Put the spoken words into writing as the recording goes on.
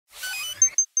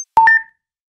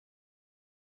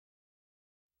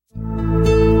I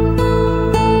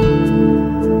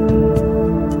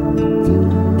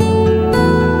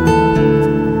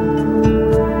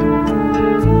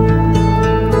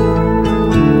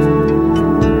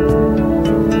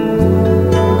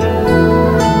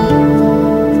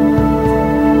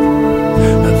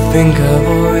think I've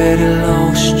already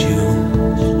lost you.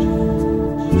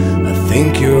 I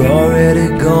think you're already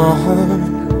gone.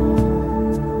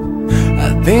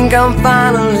 I think I'm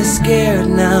finally scared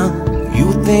now.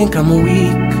 You think I'm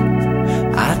weak,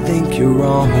 I think you're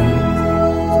wrong.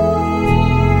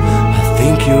 I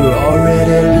think you're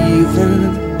already leaving.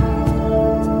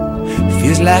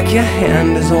 Feels like your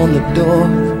hand is on the door.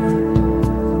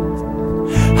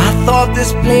 I thought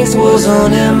this place was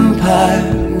an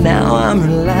empire. Now I'm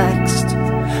relaxed,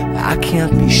 I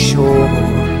can't be sure.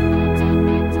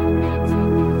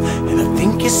 And I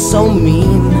think you're so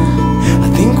mean, I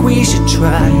think we should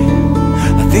try.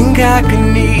 I think I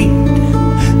can need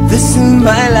this in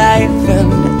my life.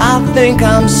 And I think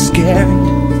I'm scared,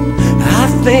 I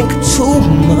think too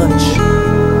much.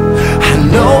 I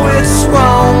know it's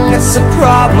wrong, it's a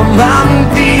problem I'm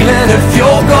feeling. If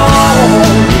you're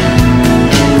gone,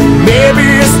 maybe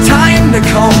it's time to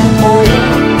come home.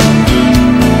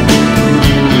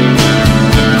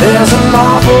 There's an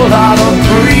awful lot of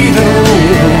breathing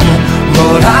room,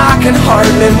 but I can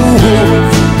hardly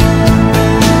move.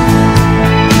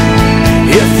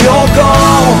 If you're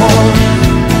gone,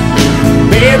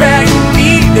 baby, you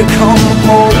need to come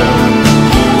home.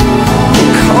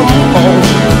 Come home.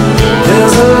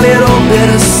 There's a little bit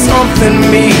of something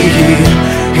me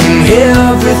in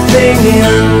everything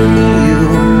in you.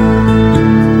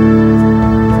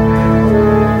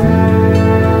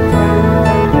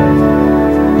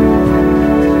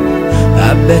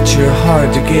 I bet you're hard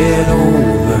to get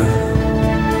over.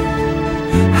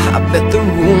 I bet the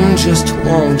room just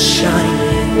won't shine.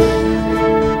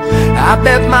 I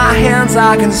bet my hands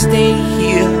I can stay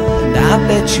here. And I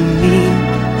bet you need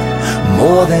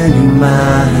more than you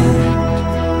mind.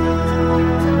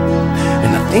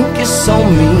 And I think you're so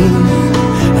mean,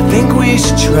 I think we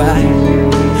should try.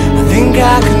 I think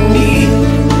I could need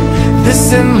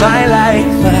this in my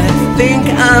life. I think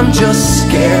I'm just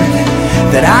scared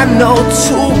that I know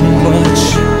too much.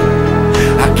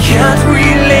 I can't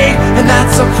relate, and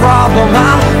that's a problem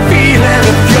I'm feeling.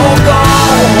 If you're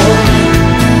gone,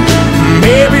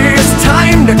 maybe it's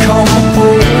time to come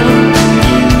home.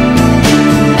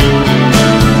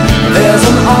 There's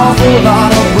an awful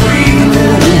lot of breathing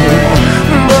room,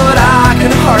 but I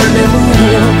can hardly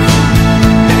move.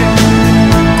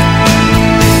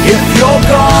 If you're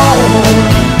gone,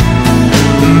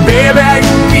 baby,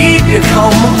 you need to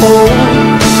come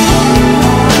home.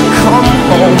 Come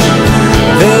home.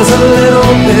 There's a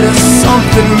little bit of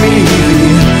something me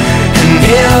in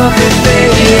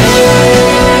everything in you.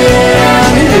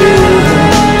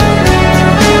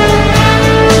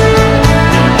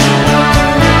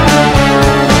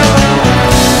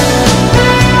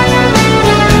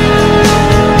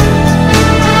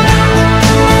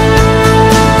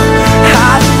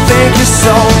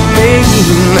 So mean,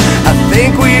 I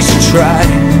think we should try.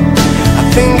 I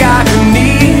think I can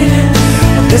need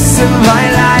this in my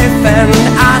life. And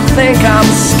I think I'm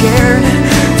scared.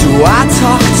 Do I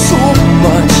talk too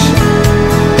much?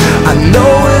 I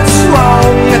know it's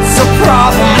wrong, it's a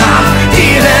problem I'm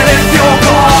feeling. If you're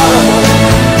gone,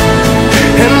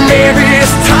 and maybe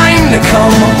it's time to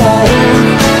come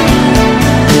home.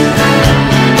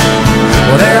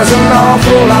 Well, there's an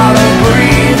awful lot of